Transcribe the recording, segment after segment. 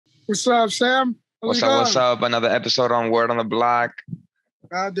What's up, Sam? What's up? What's up? Another episode on Word on the Block.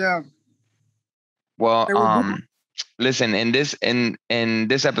 Goddamn. Well, listen, in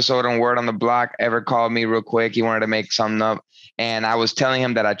this episode on Word on the Block, Ever called me real quick. He wanted to make something up, and I was telling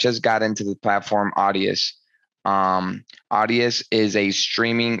him that I just got into the platform Audius. Audius is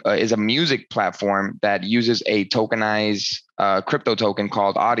a music platform that uses a tokenized crypto token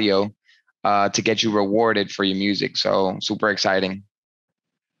called Audio to get you rewarded for your music. So super exciting.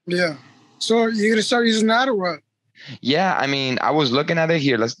 Yeah. So you're gonna start using that or what? Yeah, I mean, I was looking at it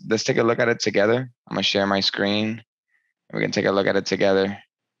here. Let's take a look at it together. I'm gonna share my screen. We can take a look at it together.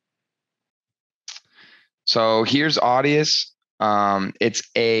 So here's Audius. It's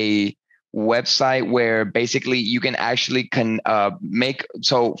a website where basically you can actually make,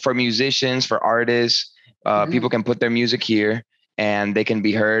 so for musicians, for artists, people can put their music here and they can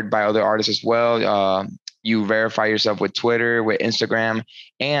be heard by other artists as well. You verify yourself with Twitter, with Instagram.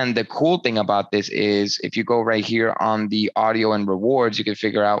 And the cool thing about this is if you go right here on the audio and rewards, you can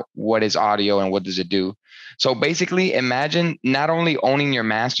figure out what is audio and what does it do. So basically imagine not only owning your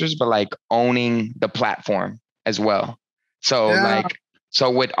masters, but like owning the platform as well. So So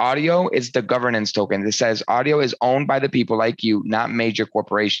with Audio, it's the governance token. It says Audio is owned by the people like you, not major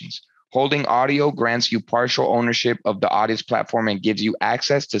corporations. Holding Audio grants you partial ownership of the Audius platform and gives you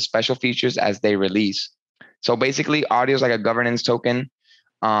access to special features as they release. So basically, Audio is like a governance token.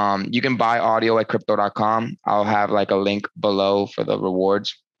 You can buy Audio at crypto.com. I'll have like a link below for the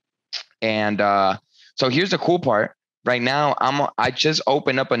rewards. And so here's the cool part. Right now, I just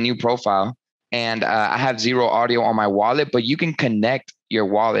opened up a new profile and I have zero audio on my wallet, but you can connect your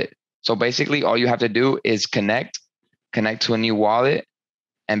wallet. So basically, all you have to do is connect to a new wallet.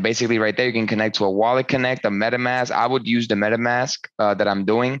 And basically right there, you can connect to a wallet connect, a MetaMask. I would use the MetaMask that I'm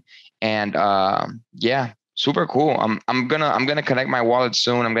doing. And yeah, super cool. I'm gonna connect my wallet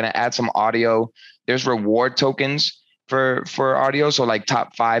soon. I'm gonna add some audio. There's reward tokens for audio. So like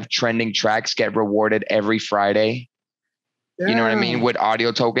top 5 trending tracks get rewarded every Friday. Yeah. You know what I mean? With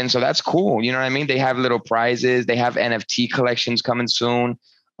audio tokens. So that's cool. You know what I mean? They have little prizes. They have NFT collections coming soon.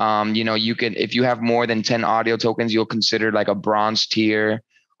 You can, if you have more than 10 audio tokens, you'll consider like a bronze tier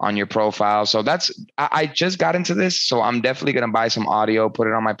on your profile. So I just got into this. So I'm definitely going to buy some audio, put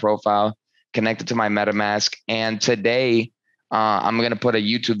it on my profile, connect it to my MetaMask. And today I'm going to put a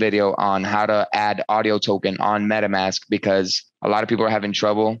YouTube video on how to add audio token on MetaMask because a lot of people are having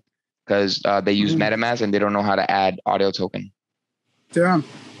trouble because they use MetaMask and they don't know how to add audio token. Damn.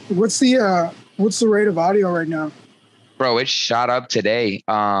 What's the rate of audio right now? Bro, it shot up today.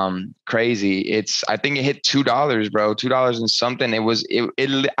 Crazy. I think it hit $2, bro. $2 and something.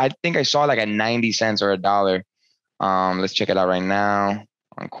 I think I saw like at 90 cents or $1. Let's check it out right now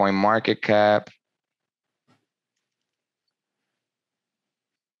on CoinMarketCap.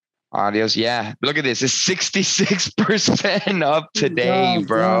 Audios, yeah. Look at this. It's 66% up today,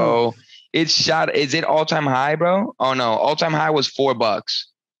 bro. It's shot. Is it all-time high, bro? Oh no, all-time high was $4.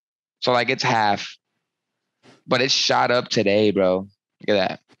 So like it's half. But it shot up today, bro. Look at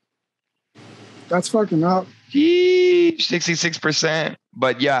that. That's fucking up. 66%.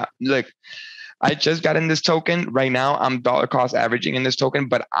 But yeah, look, I just got in this token. Right now, I'm dollar cost averaging in this token,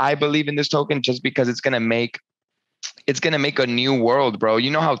 but I believe in this token just because it's gonna make a new world, bro.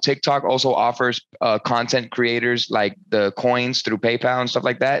 You know how TikTok also offers content creators like the coins through PayPal and stuff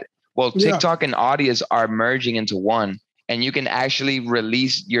like that? Well, TikTok and Audius are merging into one. And you can actually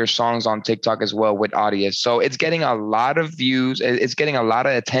release your songs on TikTok as well with Audius. So it's getting a lot of views. It's getting a lot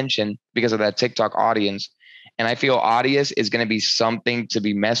of attention because of that TikTok audience. And I feel Audius is going to be something to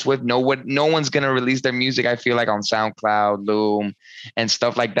be messed with. No one's going to release their music, I feel like, on SoundCloud, Loom, and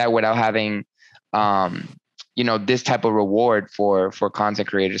stuff like that without having, this type of reward for content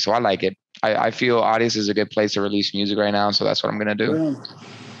creators. So I like it. I feel Audius is a good place to release music right now. So that's what I'm going to do. Yeah.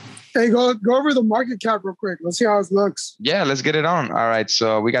 Hey, go over the market cap real quick. Let's see how it looks. Yeah, let's get it on. All right,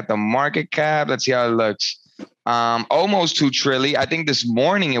 so we got the market cap. Let's see how it looks. Almost 2 trillion. I think this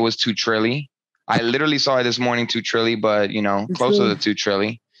morning it was 2 trillion. I literally saw it this morning, 2 trillion, but closer to 2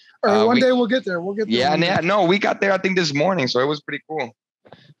 trillion. All right, one day we'll get there. Yeah, no, we got there I think this morning, so it was pretty cool.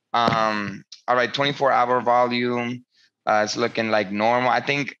 All right, 24-hour volume. It's looking like normal. I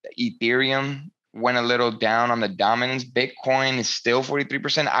think Ethereum went a little down on the dominance. Bitcoin is still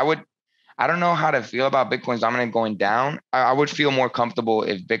 43%. I don't know how to feel about Bitcoin's dominance going down. I would feel more comfortable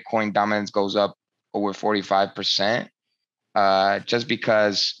if Bitcoin dominance goes up over 45%. Just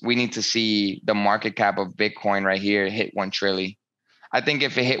because we need to see the market cap of Bitcoin right here hit 1 trillion. I think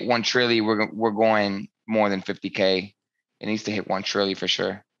if it hit 1 trillion, we're going more than 50K. It needs to hit 1 trillion for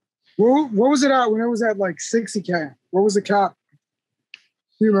sure. What was it at when it was at like 60K? What was the cap?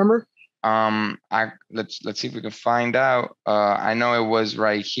 Do you remember? Let's see if we can find out. I know it was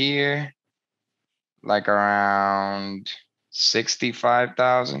right here, like around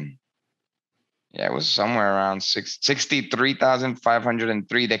 65,000. Yeah, it was somewhere around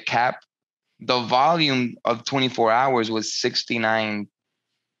 63,503. The cap, the volume of 24 hours was 69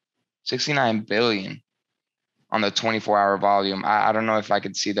 billion on the 24-hour volume. I don't know if I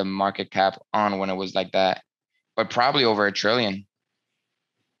could see the market cap on when it was like that, but probably over a trillion.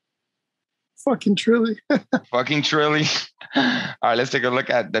 Fucking truly. Fucking trillion. All right, let's take a look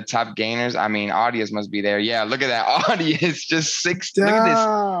at the top gainers. I mean, Audius must be there. Yeah, look at that. Audius just look at this.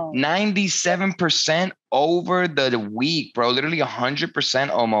 97% over the week, bro. Literally 100%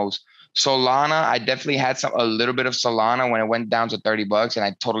 almost. Solana, I definitely had a little bit of Solana when it went down to $30 and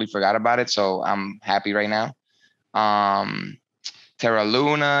I totally forgot about it. So I'm happy right now. Terra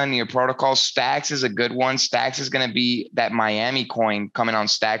Luna, Near Protocol. Stacks is a good one. Stacks is going to be that Miami coin coming on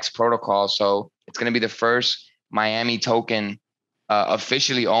Stacks Protocol. So it's going to be the first Miami token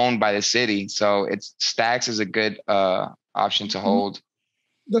officially owned by the city. So it's Stacks is a good option to hold.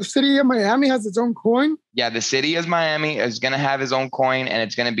 The city of Miami has its own coin? Yeah, the city of Miami is going to have its own coin and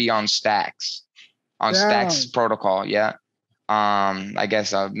it's going to be on Stacks. On Stacks Protocol, yeah. I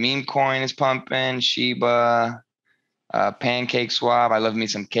guess a meme coin is pumping, Shiba. Pancake swap. I love me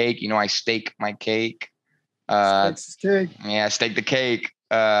some cake. You know, I stake my cake. Cake. Yeah, stake the cake.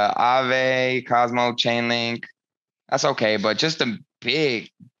 Aave, Cosmo, Chainlink. That's okay, but just a big,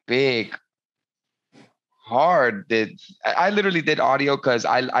 hard. I literally did audio because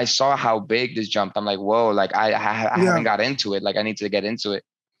I saw how big this jumped. I'm like, whoa, like I haven't got into it. Like I need to get into it.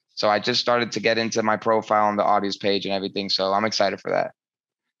 So I just started to get into my profile on the Audius page and everything. So I'm excited for that.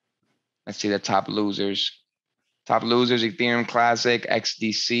 Let's see the top losers. Top losers, Ethereum Classic,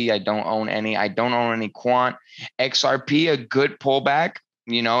 XDC. I don't own any quant. XRP, a good pullback.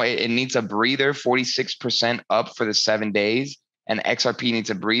 You know, it needs a breather, 46% up for the 7 days. And XRP needs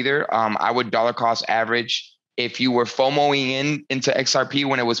a breather. I would dollar cost average. If you were FOMOing into XRP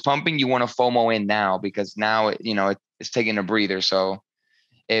when it was pumping, you want to FOMO in now because now, you know, it's taking a breather. So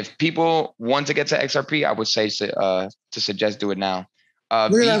if people want to get to XRP, I would say to suggest do it now.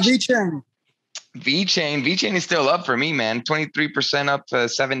 Look at that VeChain. VeChain is still up for me, man. 23% up for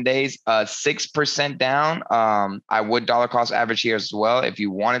 7 days, 6% down. I would dollar cost average here as well if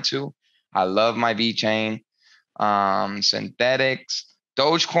you wanted to. I love my VeChain. Synthetics,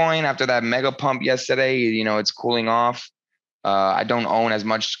 Dogecoin after that mega pump yesterday, you know, it's cooling off. I don't own as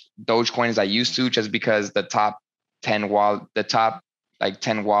much Dogecoin as I used to just because the top 10 the top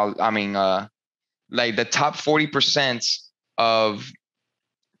 40% of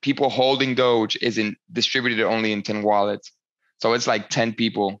people holding Doge isn't distributed only in 10 wallets. So it's like 10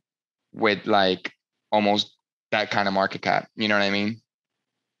 people with like almost that kind of market cap. You know what I mean?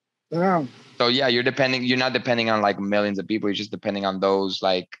 Yeah. So yeah, you're not depending on like millions of people. You're just depending on those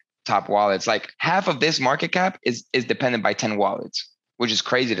like top wallets. Like half of this market cap is dependent by 10 wallets, which is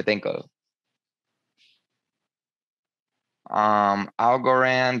crazy to think of.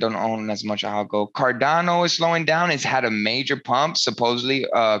 Algorand, don't own as much Algo. Cardano is slowing down. It's had a major pump. Supposedly,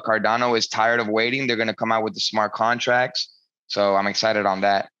 Cardano is tired of waiting. They're going to come out with the smart contracts. So I'm excited on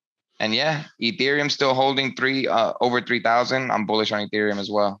that. And yeah, Ethereum still holding over 3,000. I'm bullish on Ethereum as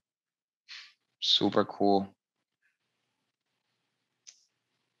well. Super cool.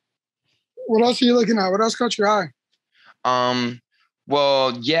 What else are you looking at? What else caught your eye?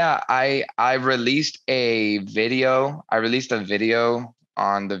 Well, yeah, I released a video. I released a video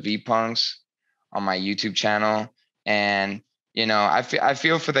on the VPunks on my YouTube channel, and you know, I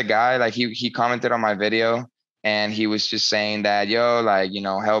feel for the guy. Like he commented on my video, and he was just saying that, yo, like, you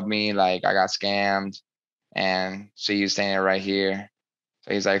know, help me, like I got scammed, and so he's saying it right here.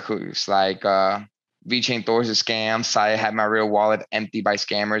 So he's like, who's like, VeChain Thor's a scam. So I had my real wallet empty by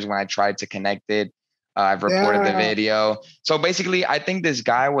scammers when I tried to connect it. I've reported the video. So basically, I think this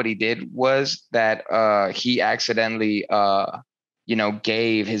guy, what he did was that he accidentally, you know,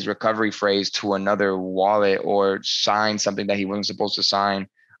 gave his recovery phrase to another wallet or signed something that he wasn't supposed to sign.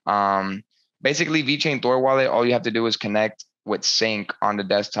 Basically, VeChain Thor wallet, all you have to do is connect with Sync on the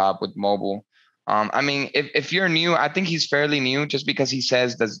desktop with mobile. I mean, if you're new, I think he's fairly new just because he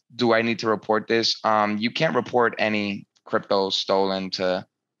says, do I need to report this? You can't report any crypto stolen to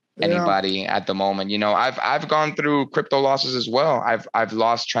anybody at the moment. You know, I've gone through crypto losses as well. I've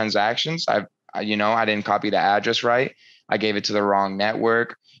lost transactions. I didn't copy the address right. I gave it to the wrong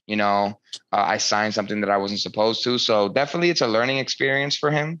network. You know, I signed something that I wasn't supposed to. So definitely it's a learning experience for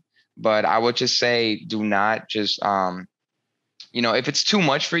him. But I would just say, do not just, you know, if it's too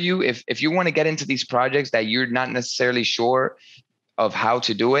much for you, if you want to get into these projects that you're not necessarily sure, of how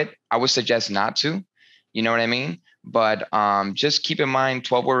to do it, I would suggest not to. You know what I mean? But just keep in mind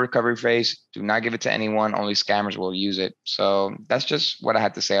 12-word recovery phrase. Do not give it to anyone. Only scammers will use it. So that's just what I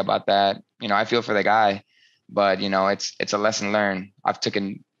had to say about that. You know, I feel for the guy, but you know, it's a lesson learned. I've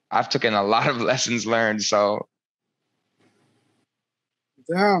taken a lot of lessons learned. So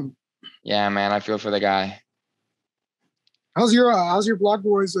Damn. yeah, man, I feel for the guy. How's your Block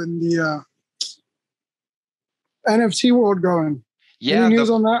Boys in the NFT world going? Yeah, Any news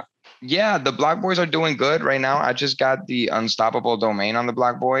on that? Yeah, the Block Boys are doing good right now. I just got the unstoppable domain on the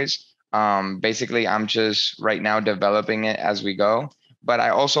Block Boys. Basically, I'm just right now developing it as we go. But I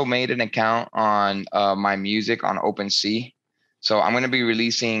also made an account on my music on OpenSea. So I'm going to be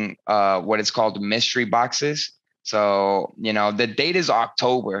releasing what it's called mystery boxes. So, you know, the date is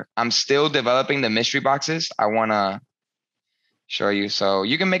October. I'm still developing the mystery boxes. I want to show you. So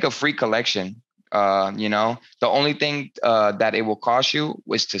you can make a free collection. You know, the only thing that it will cost you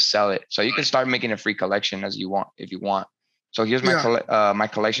is to sell it. So you can start making a free collection as you want, if you want. So here's my my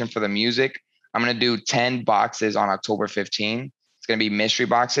collection for the music. I'm gonna do 10 boxes on October 15. It's gonna be mystery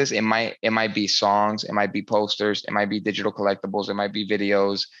boxes. It might be songs, it might be posters, it might be digital collectibles, it might be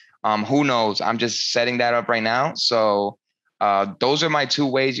videos. Who knows? I'm just setting that up right now. So those are my two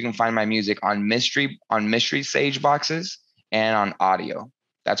ways you can find my music on mystery sage boxes and on audio.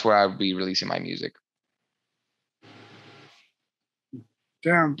 That's where I'll be releasing my music.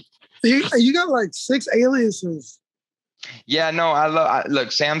 Damn. You got like 6 aliases. Yeah, no,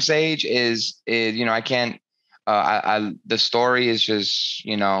 look, Sam Sage is you know, I can't the story is just,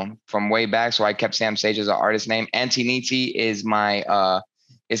 you know, from way back. So I kept Sam Sage as an artist name. Antiniti is my,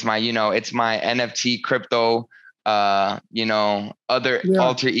 you know, it's my NFT crypto you know, other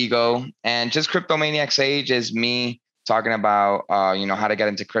alter ego. And just Cryptomaniac Sage is me talking about you know, how to get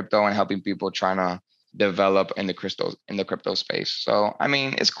into crypto and helping people trying to develop in the crypto space. So I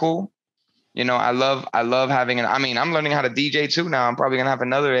mean, it's cool. You know, I love having I mean, I'm learning how to DJ too now. I'm probably gonna have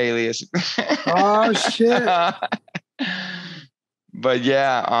another alias. Oh shit. But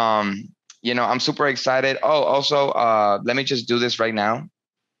yeah, you know, I'm super excited. Oh, also, let me just do this right now.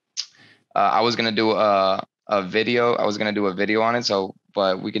 I was gonna do a video. I was gonna do a video on it. So,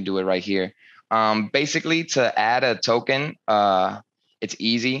 but we can do it right here. Basically, to add a token, it's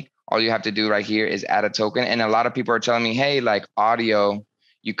easy. All you have to do right here is add a token. And a lot of people are telling me, hey, like audio,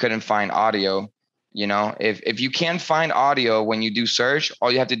 you couldn't find audio. You know, if you can't find audio when you do search, all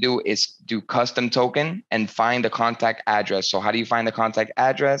you have to do is do custom token and find the contact address. So how do you find the contact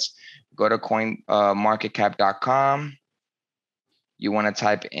address? Go to coinmarketcap.com. You want to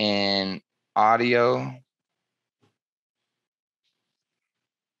type in audio.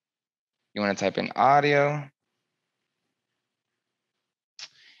 You want to type in audio.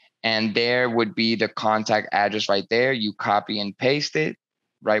 And there would be the contact address right there. You copy and paste it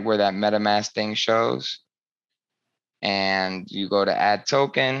right where that MetaMask thing shows. And you go to add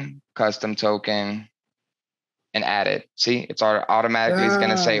token, custom token, and add it. See, it's automatically it's going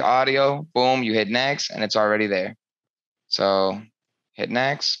to say audio. Boom, you hit next and it's already there. So hit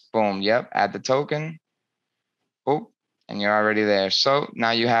next, boom, yep, add the token. Boom, and you're already there. So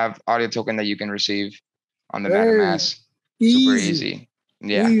now you have audio token that you can receive on the MetaMask. Super easy.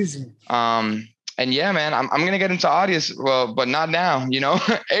 Yeah. Easy. And yeah, man, I'm gonna get into Audius. Well, but not now, you know.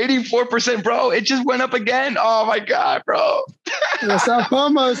 84%, bro. It just went up again. Oh my God, bro. It's that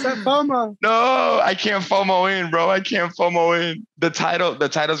FOMO. It's that FOMO. No, I can't FOMO in, bro. I can't FOMO in. The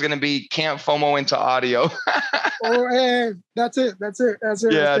title's gonna be "Can't FOMO into Audio." Oh, hey, that's it.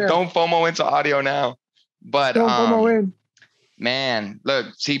 Yeah, don't FOMO into audio now. But don't FOMO in. Man, look,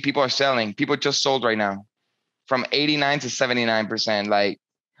 see, people are selling. People just sold right now, from 89 to 79%. Like,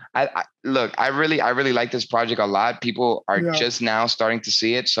 I look, I really like this project a lot. People are just now starting to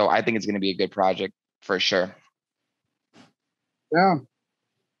see it, so I think it's gonna be a good project for sure. Yeah.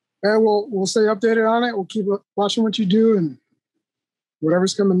 And we'll stay updated on it. We'll keep watching what you do and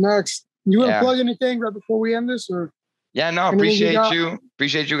whatever's coming next. You want to plug anything right before we end this, or? Yeah, no, appreciate you.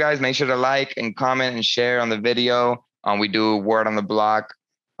 Appreciate you guys. Make sure to like and comment and share on the video. We do Word on the Block,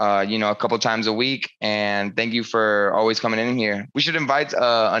 you know, a couple times a week. And thank you for always coming in here. We should invite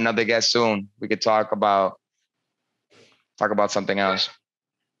another guest soon. We could talk about something else.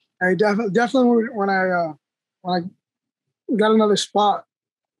 I definitely when I got another spot.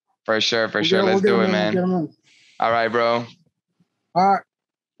 For sure. Let's do it, man. All right, bro. All right.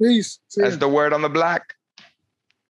 Peace. That's the Word on the Block.